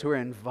are those who are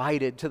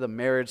invited to the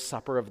marriage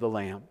supper of the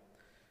Lamb."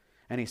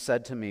 And he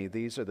said to me,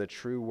 "These are the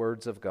true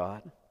words of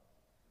God."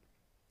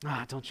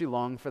 Don't you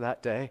long for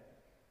that day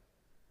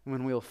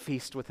when we'll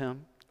feast with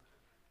Him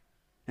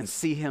and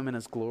see Him in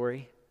His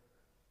glory?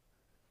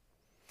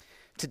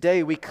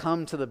 Today we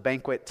come to the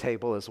banquet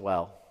table as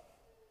well.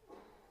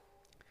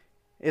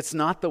 It's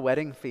not the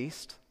wedding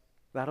feast.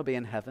 That'll be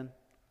in heaven.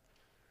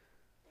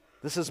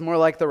 This is more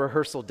like the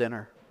rehearsal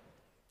dinner.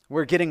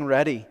 We're getting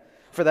ready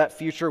for that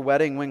future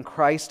wedding when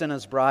Christ and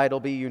His bride will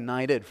be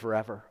united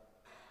forever.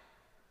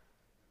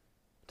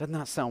 Doesn't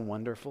that sound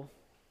wonderful?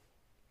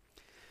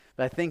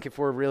 But I think if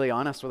we're really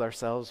honest with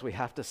ourselves, we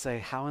have to say,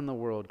 how in the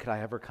world could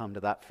I ever come to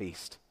that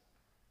feast?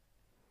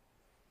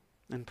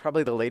 And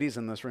probably the ladies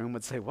in this room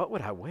would say, what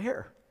would I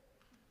wear?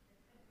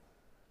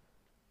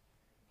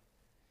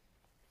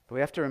 But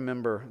we have to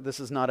remember, this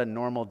is not a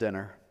normal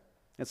dinner.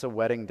 It's a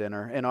wedding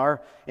dinner. In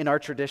our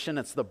tradition,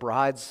 it's the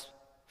bride's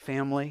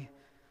family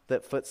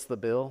that foots the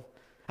bill.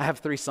 I have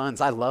 3 sons.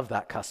 I love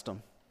that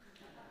custom.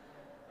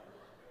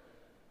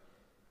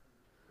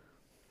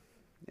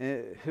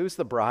 Who's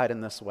the bride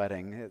in this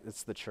wedding?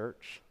 It's the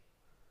church.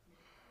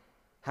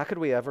 How could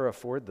we ever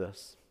afford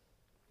this?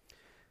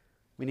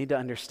 We need to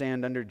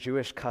understand, under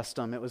Jewish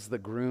custom, it was the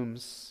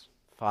groom's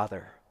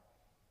father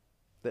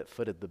that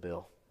footed the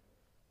bill.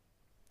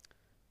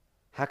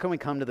 How can we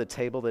come to the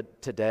table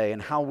today,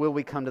 and how will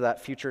we come to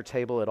that future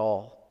table at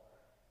all?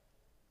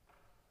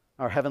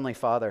 Our Heavenly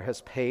Father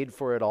has paid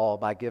for it all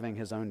by giving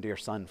His own dear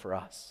Son for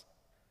us.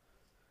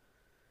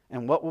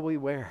 And what will we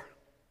wear?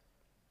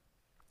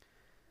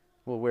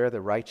 We'll wear the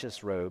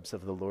righteous robes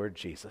of the Lord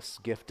Jesus,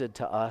 gifted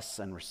to us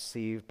and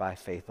received by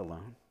faith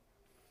alone.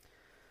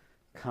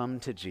 Come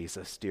to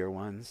Jesus, dear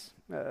ones.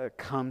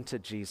 Come to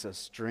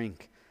Jesus,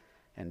 drink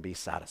and be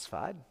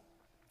satisfied.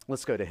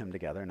 Let's go to Him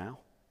together now.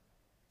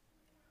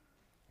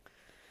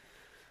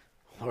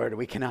 Lord,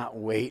 we cannot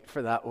wait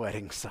for that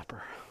wedding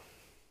supper,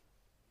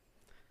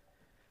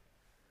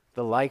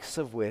 the likes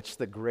of which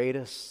the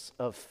greatest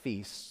of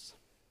feasts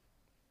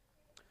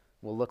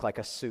will look like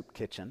a soup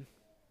kitchen.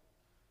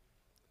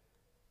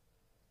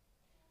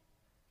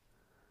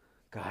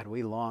 God,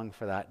 we long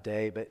for that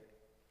day, but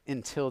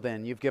until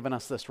then, You've given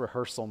us this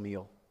rehearsal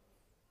meal.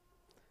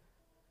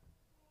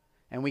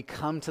 And we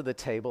come to the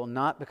table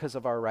not because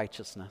of our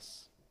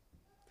righteousness,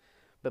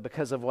 but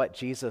because of what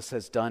Jesus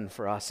has done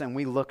for us. And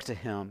we look to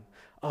Him.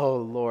 Oh,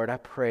 Lord, I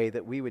pray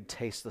that we would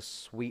taste the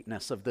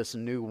sweetness of this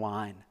new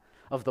wine,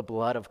 of the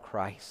blood of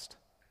Christ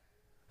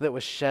that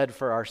was shed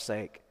for our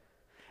sake.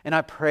 And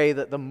I pray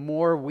that the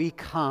more we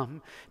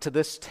come to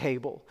this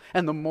table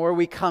and the more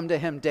we come to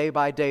Him day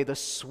by day, the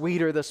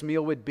sweeter this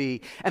meal would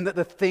be. And that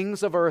the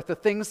things of earth, the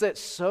things that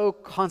so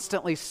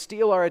constantly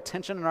steal our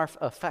attention and our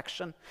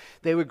affection,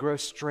 they would grow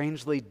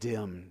strangely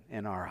dim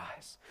in our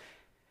eyes.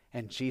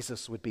 And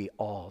Jesus would be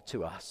all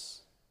to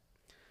us.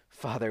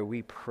 Father,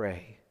 we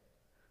pray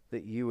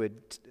that You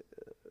would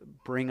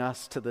bring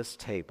us to this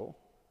table